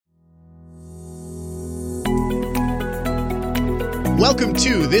Welcome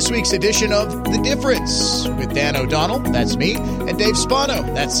to this week's edition of The Difference with Dan O'Donnell, that's me, and Dave Spano,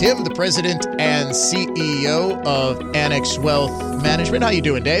 that's him, the president and CEO of Annex Wealth Management. How you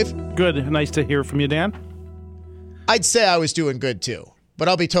doing, Dave? Good. Nice to hear from you, Dan. I'd say I was doing good too, but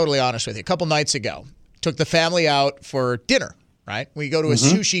I'll be totally honest with you. A couple nights ago, took the family out for dinner, right? We go to a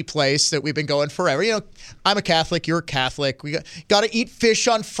sushi place that we've been going forever. You know, I'm a Catholic, you're a Catholic. We got to eat fish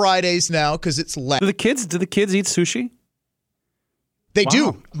on Fridays now because it's Lent. Do the kids eat sushi? They Wow.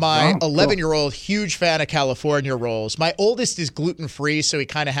 do. My Wow, cool. 11-year-old, huge fan of California rolls. My oldest is gluten-free, so we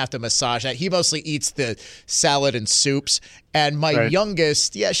kind of have to massage that. He mostly eats the salad and soups. And my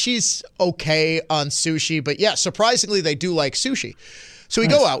youngest, she's okay on sushi. But yeah, surprisingly, they do like sushi. So we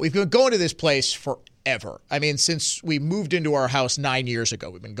go out. We've been going to this place forever. I mean, since we moved into our house 9 years ago,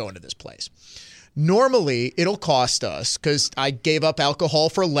 we've been going to this place. Normally, it'll cost us, because I gave up alcohol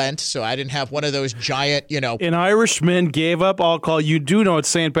for Lent, so I didn't have one of those giant, An Irishman gave up alcohol. You do know it's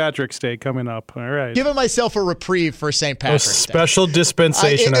St. Patrick's Day coming up. All right. giving myself a reprieve for St. Patrick's Day. Special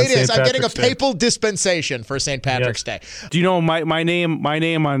dispensation on It is. St. I'm getting a Patrick's Day. papal dispensation for St. Patrick's Day. Do you know my name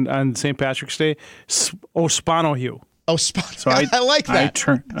on St. Patrick's Day? Spano Hugh. Oh, So I like that. I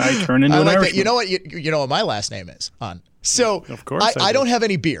turn into I an like that. Irishman. You know what? You know what my last name is on. So Of course I I do. don't have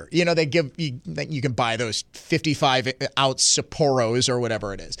any beer. They give you can buy those 55-ounce Sapporos or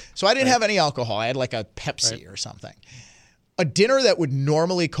whatever it is. So I didn't have any alcohol. I had like a Pepsi or something. A dinner that would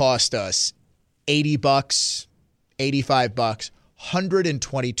normally cost us $80, $85,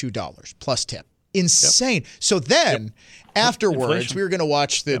 $122 plus tip. Insane. So then afterwards, Inflation. we were going to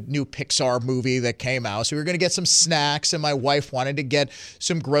watch the new Pixar movie that came out. So we were going to get some snacks, and my wife wanted to get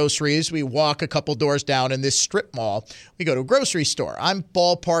some groceries. We walk a couple doors down in this strip mall. We go to a grocery store. I'm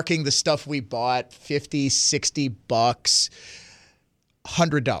ballparking the stuff we bought, $50, $60,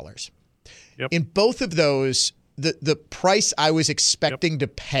 $100. Yep. In both of those, the price I was expecting to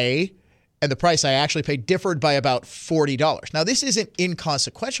pay and the price I actually paid differed by about $40. Now, this isn't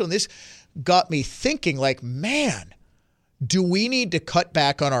inconsequential, and this got me thinking, like, man, do we need to cut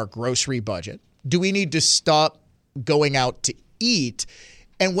back on our grocery budget? Do we need to stop going out to eat?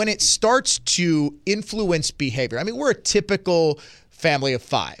 And when it starts to influence behavior, I mean, we're a typical family of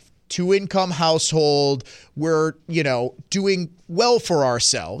 5, 2-income household. We're, doing well for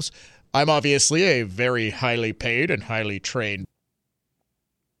ourselves. I'm obviously a very highly paid and highly trained.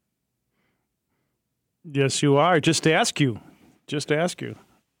 Yes, you are. Just to ask you.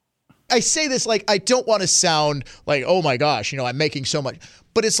 I say this like I don't want to sound like, oh my gosh, I'm making so much.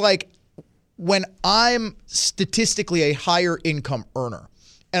 But it's like when I'm statistically a higher income earner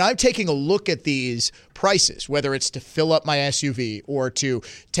and I'm taking a look at these prices, whether it's to fill up my SUV or to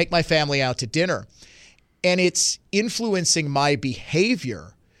take my family out to dinner, and it's influencing my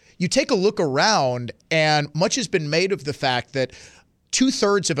behavior, you take a look around and much has been made of the fact that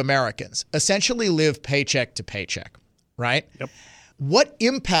 2/3 of Americans essentially live paycheck to paycheck, right? Yep. What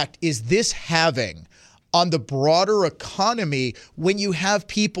impact is this having on the broader economy when you have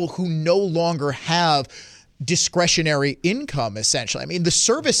people who no longer have discretionary income, essentially? I mean, the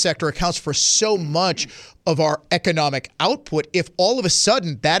service sector accounts for so much of our economic output. If all of a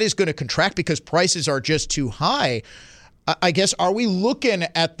sudden that is going to contract because prices are just too high, I guess, are we looking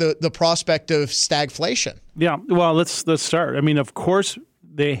at the prospect of stagflation? Yeah. Well, let's start. I mean, of course,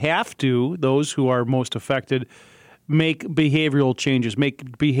 they have to, those who are most affected, make behavioral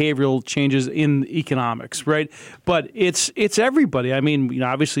changes in economics, right? But it's everybody. I mean,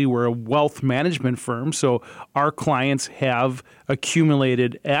 obviously we're a wealth management firm, so our clients have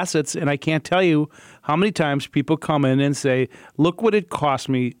accumulated assets, and I can't tell you how many times people come in and say, look what it cost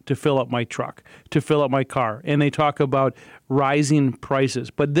me to fill up my truck, to fill up my car, and they talk about rising prices.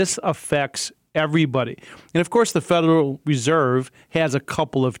 But this affects everybody. And of course, the Federal Reserve has a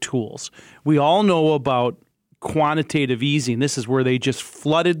couple of tools. We all know about quantitative easing. This is where they just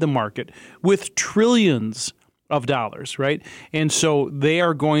flooded the market with trillions of dollars, right? And so they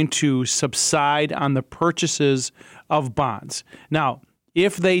are going to subside on the purchases of bonds. Now,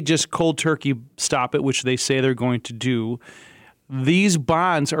 if they just cold turkey stop it, which they say they're going to do, these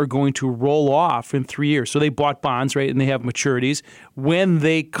bonds are going to roll off in 3 years. So they bought bonds, right, and they have maturities. When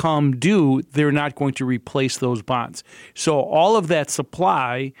they come due, they're not going to replace those bonds. So all of that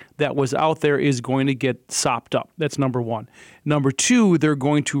supply that was out there is going to get sopped up. That's number one. Number two, they're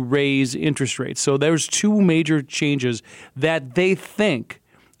going to raise interest rates. So there's two major changes that they think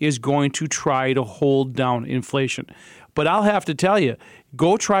is going to try to hold down inflation. But I'll have to tell you,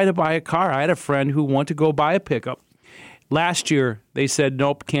 go try to buy a car. I had a friend who wanted to go buy a pickup. Last year, they said,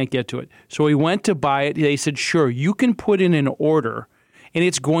 nope, can't get to it. So he went to buy it. They said, sure, you can put in an order and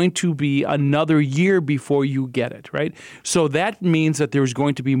it's going to be another year before you get it, right? So that means that there's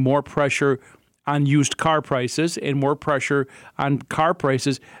going to be more pressure on used car prices and more pressure on car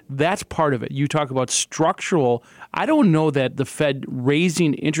prices. That's part of it. You talk about structural. I don't know that the Fed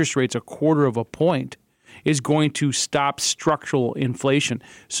raising interest rates a quarter of a point is going to stop structural inflation.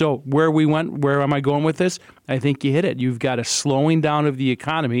 So where am I going with this? I think you hit it. You've got a slowing down of the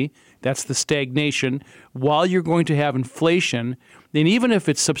economy. That's the stagnation. While you're going to have inflation, then even if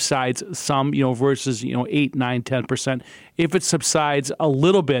it subsides some, versus 8, 9, 10%, if it subsides a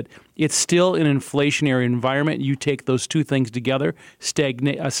little bit, it's still an inflationary environment. You take those two things together,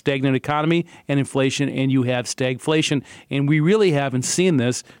 a stagnant economy and inflation, and you have stagflation. And we really haven't seen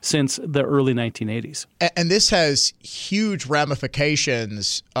this since the early 1980s. And this has huge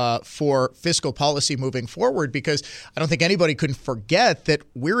ramifications for fiscal policy moving forward, because I don't think anybody can forget that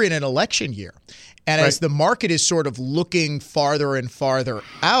we're in an election year. And as the market is sort of looking farther and farther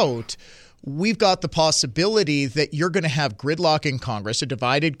out, we've got the possibility that you're going to have gridlock in Congress, a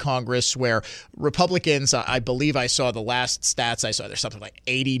divided Congress where Republicans, I believe I saw the last stats I saw, there's something like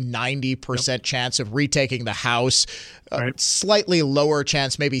 80, 90% chance of retaking the House, slightly lower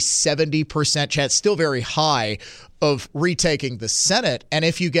chance, maybe 70% chance, still very high, of retaking the Senate. And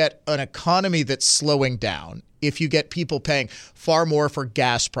if you get an economy that's slowing down, if you get people paying far more for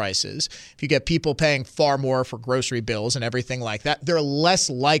gas prices, if you get people paying far more for grocery bills and everything like that, they're less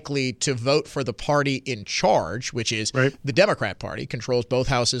likely to vote for the party in charge, which is the Democrat Party, controls both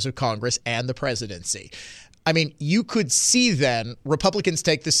houses of Congress and the presidency. I mean, you could see then Republicans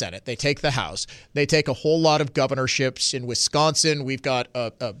take the Senate, they take the House, they take a whole lot of governorships. In Wisconsin, we've got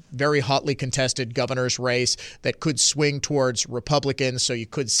a very hotly contested governor's race that could swing towards Republicans. So you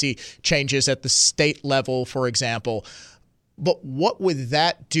could see changes at the state level, for example. But what would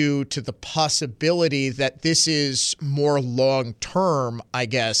that do to the possibility that this is more long term, I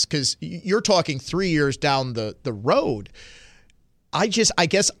guess, because you're talking 3 years down the road.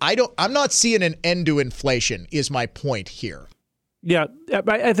 I'm not seeing an end to inflation is my point here. Yeah,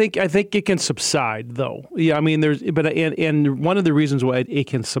 I think it can subside though. Yeah, I mean and one of the reasons why it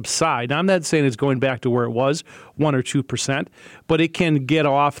can subside, I'm not saying it's going back to where it was, 1 or 2%, but it can get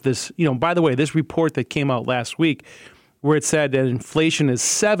off this, by the way, this report that came out last week where it said that inflation is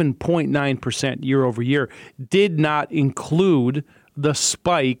 7.9% year over year did not include the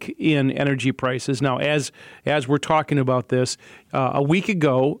spike in energy prices. Now, as we're talking about this, a week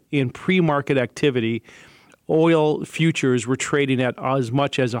ago in pre-market activity, oil futures were trading at as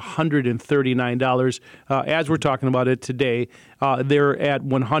much as $139. As we're talking about it today, they're at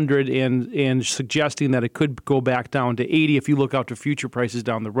 100 and suggesting that it could go back down to 80 if you look out to future prices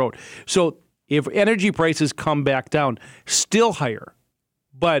down the road. So if energy prices come back down, still higher,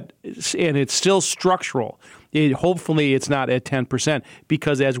 and it's still structural. Hopefully it's not at 10%,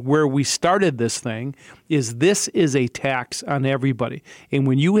 because as where we started this thing is a tax on everybody. And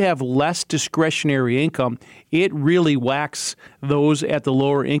when you have less discretionary income, it really whacks those at the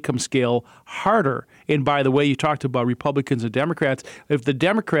lower income scale harder. And by the way, you talked about Republicans and Democrats. If the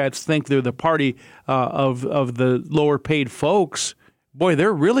Democrats think they're the party of the lower paid folks, boy,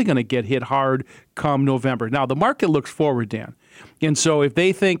 they're really going to get hit hard come November. Now, the market looks forward, Dan. And so if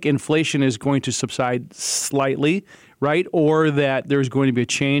they think inflation is going to subside slightly, right, or that there's going to be a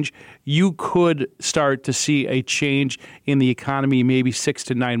change, you could start to see a change in the economy maybe 6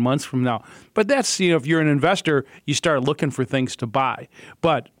 to 9 months from now. But that's, if you're an investor, you start looking for things to buy.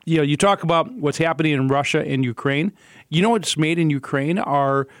 But, you talk about what's happening in Russia and Ukraine. You know what's made in Ukraine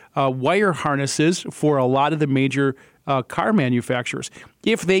are wire harnesses for a lot of the major car manufacturers.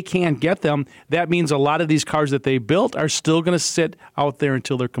 If they can't get them, that means a lot of these cars that they built are still going to sit out there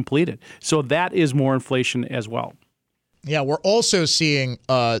until they're completed. So that is more inflation as well. Yeah, we're also seeing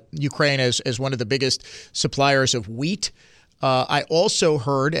Ukraine as one of the biggest suppliers of wheat. I also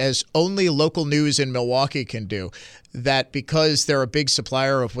heard, as only local news in Milwaukee can do, that because they're a big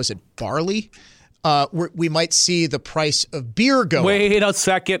supplier of, was it barley? We might see the price of beer go up. Wait a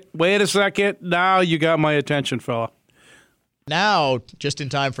second. Now you got my attention, fella. Now, just in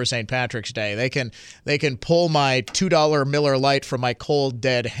time for St. Patrick's Day, they can pull my $2 Miller Lite from my cold,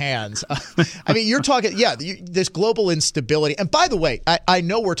 dead hands. I mean, you're talking, this global instability. And by the way, I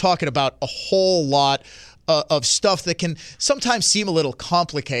know we're talking about a whole lot of stuff that can sometimes seem a little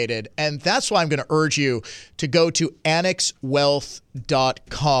complicated. And that's why I'm going to urge you to go to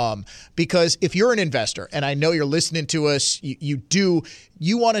annexwealth.com, because if you're an investor, and I know you're listening to us, you do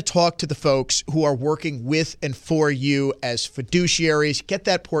you want to talk to the folks who are working with and for you as fiduciaries, get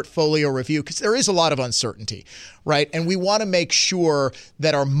that portfolio review, because there is a lot of uncertainty, right? And we want to make sure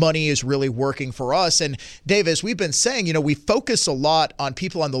that our money is really working for us. And Dave, as we've been saying, we focus a lot on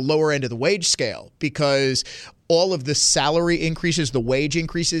people on the lower end of the wage scale because all of the salary increases, the wage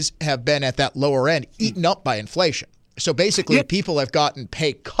increases have been at that lower end, eaten up by inflation. So basically, people have gotten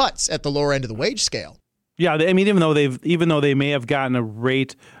pay cuts at the lower end of the wage scale. Yeah, I mean, even though they may have gotten a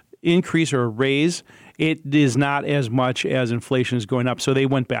rate increase or a raise, it is not as much as inflation is going up. So they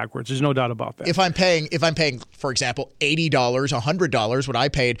went backwards. There's no doubt about that. If I'm paying, for example, $80, $100, what I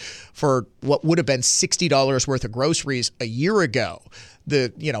paid for what would have been $60 worth of groceries a year ago,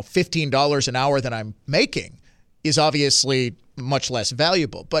 the $15 an hour that I'm making is obviously much less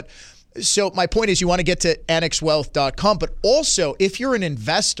valuable. But so my point is you want to get to annexwealth.com, but also if you're an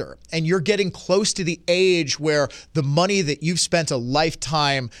investor and you're getting close to the age where the money that you've spent a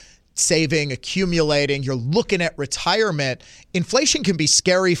lifetime saving, accumulating, you're looking at retirement, inflation can be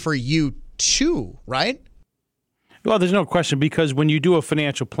scary for you too, right? Well, there's no question, because when you do a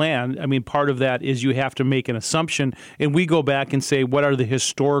financial plan, I mean, part of that is you have to make an assumption, and we go back and say, what are the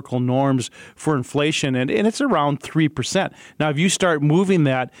historical norms for inflation? And it's around 3%. Now, if you start moving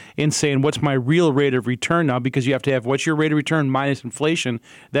that and saying, what's my real rate of return now, because you have to have what's your rate of return minus inflation,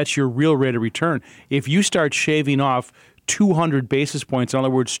 that's your real rate of return. If you start shaving off 200 basis points, in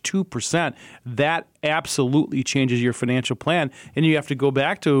other words, 2%, that absolutely changes your financial plan. And you have to go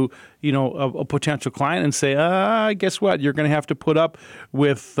back to, a potential client and say, guess what? You're going to have to put up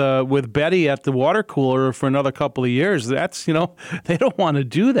with Betty at the water cooler for another couple of years. That's, they don't want to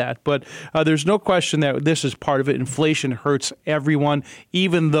do that. But there's no question that this is part of it. Inflation hurts everyone,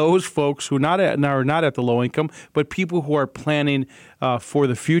 even those folks who are not at the low income, but people who are planning for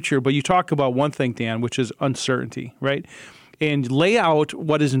the future. But you talk about one thing, Dan, which is uncertainty, right? And lay out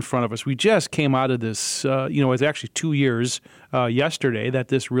what is in front of us. We just came out of this, it's actually 2 years yesterday that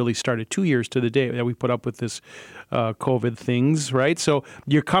this really started, 2 years to the day that we put up with this COVID things, right? So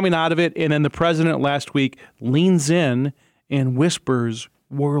you're coming out of it, and then the president last week leans in and whispers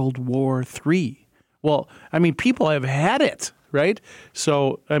World War III. Well, I mean, people have had it. Right,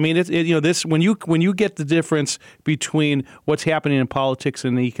 so I mean, this when you get the difference between what's happening in politics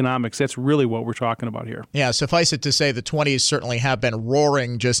and the economics, that's really what we're talking about here. Yeah, suffice it to say, the 20s certainly have been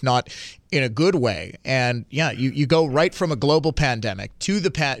roaring, just not in a good way. And yeah, you go right from a global pandemic to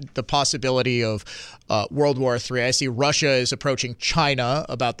the possibility of World War III. I see Russia is approaching China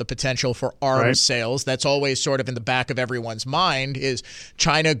about the potential for arms sales. That's always sort of in the back of everyone's mind. Is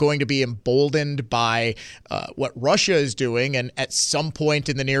China going to be emboldened by what Russia is doing and at some point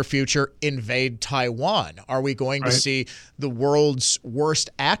in the near future invade Taiwan? Are we going to see the world's worst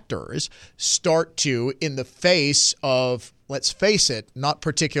actors start to, in the face of, let's face it, not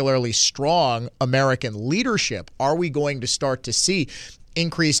particularly strong American leadership, are we going to start to see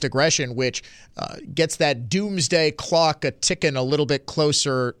increased aggression, which gets that doomsday clock ticking a little bit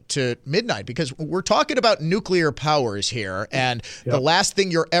closer to midnight? Because we're talking about nuclear powers here, and the last thing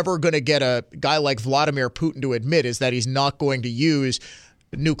you're ever going to get a guy like Vladimir Putin to admit is that he's not going to use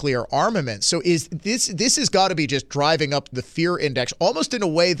nuclear armament. So this has got to be just driving up the fear index almost in a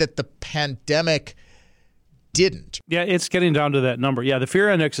way that the pandemic didn't. Yeah, it's getting down to that number. Yeah, the fear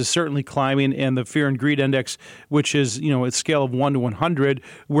index is certainly climbing, and the fear and greed index, which is, a scale of 1 to 100,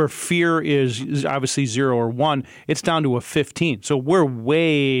 where fear is obviously 0 or 1, it's down to a 15. So we're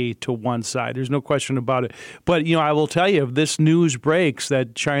way to one side. There's no question about it. But, I will tell you, if this news breaks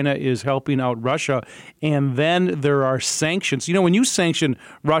that China is helping out Russia, and then there are sanctions. When you sanction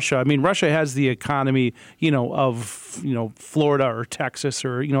Russia, I mean, Russia has the economy, of, Florida or Texas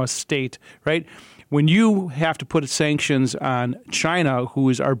or, a state, right? When you have to put sanctions on China, who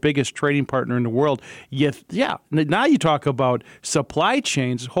is our biggest trading partner in the world, now you talk about supply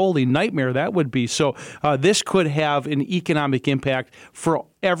chains. Holy nightmare that would be. So this could have an economic impact for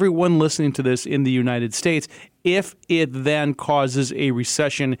everyone listening to this in the United States if it then causes a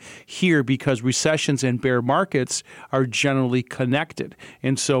recession here, because recessions and bear markets are generally connected.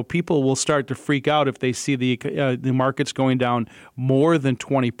 And so people will start to freak out if they see the markets going down more than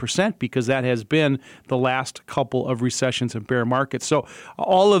 20%, because that has been the last couple of recessions and bear markets. So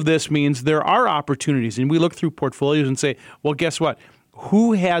all of this means there are opportunities. And we look through portfolios and say, well, guess what?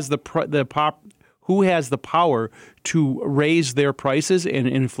 Who has the power to raise their prices and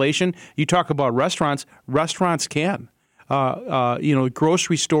inflation? You talk about restaurants. Restaurants can.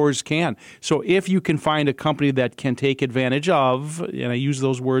 grocery stores can. So if you can find a company that can take advantage of, and I use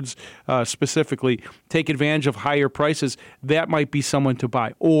those words specifically, take advantage of higher prices, that might be someone to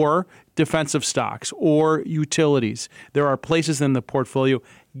buy. Or defensive stocks or utilities. There are places in the portfolio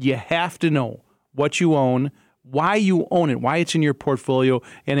you have to know what you own, why you own it, why it's in your portfolio,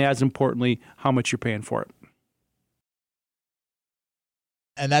 and as importantly, how much you're paying for it.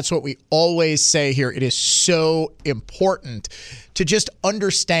 And that's what we always say here. It is so important to just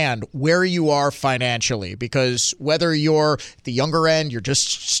understand where you are financially, because whether you're at the younger end, you're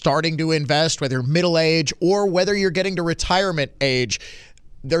just starting to invest, whether you're middle age, or whether you're getting to retirement age,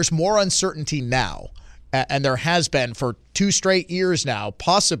 there's more uncertainty now. And there has been for 2 straight years now,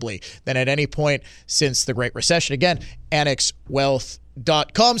 possibly, than at any point since the Great Recession. Again,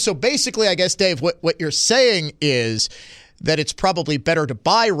 annexwealth.com. So basically, I guess, Dave, what you're saying is that it's probably better to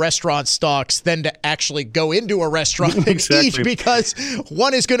buy restaurant stocks than to actually go into a restaurant and eat, because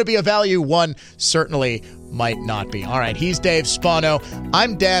one is going to be a value, one certainly might not be. All right, he's Dave Spano.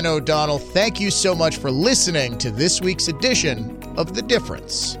 I'm Dan O'Donnell. Thank you so much for listening to this week's edition of The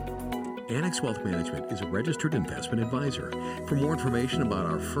Difference. Annex Wealth Management is a registered investment advisor. For more information about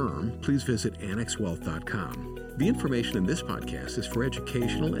our firm, please visit annexwealth.com. The information in this podcast is for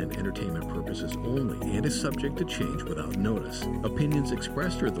educational and entertainment purposes only and is subject to change without notice. Opinions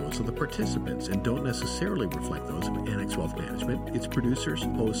expressed are those of the participants and don't necessarily reflect those of Annex Wealth Management, its producers,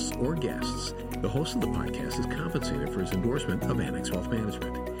 hosts, or guests. The host of the podcast is compensated for his endorsement of Annex Wealth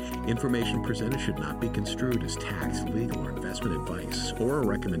Management. Information presented should not be construed as tax, legal, or investment advice, or a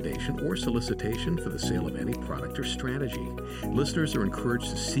recommendation or solicitation for the sale of any product or strategy. Listeners are encouraged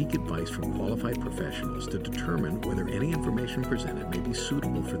to seek advice from qualified professionals to determine whether any information presented may be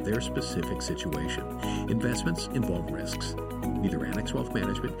suitable for their specific situation. Investments involve risks. Neither Annex Wealth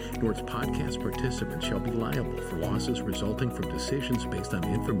Management nor its podcast participants shall be liable for losses resulting from decisions based on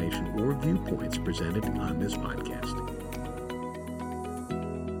information or viewpoints presented on this podcast.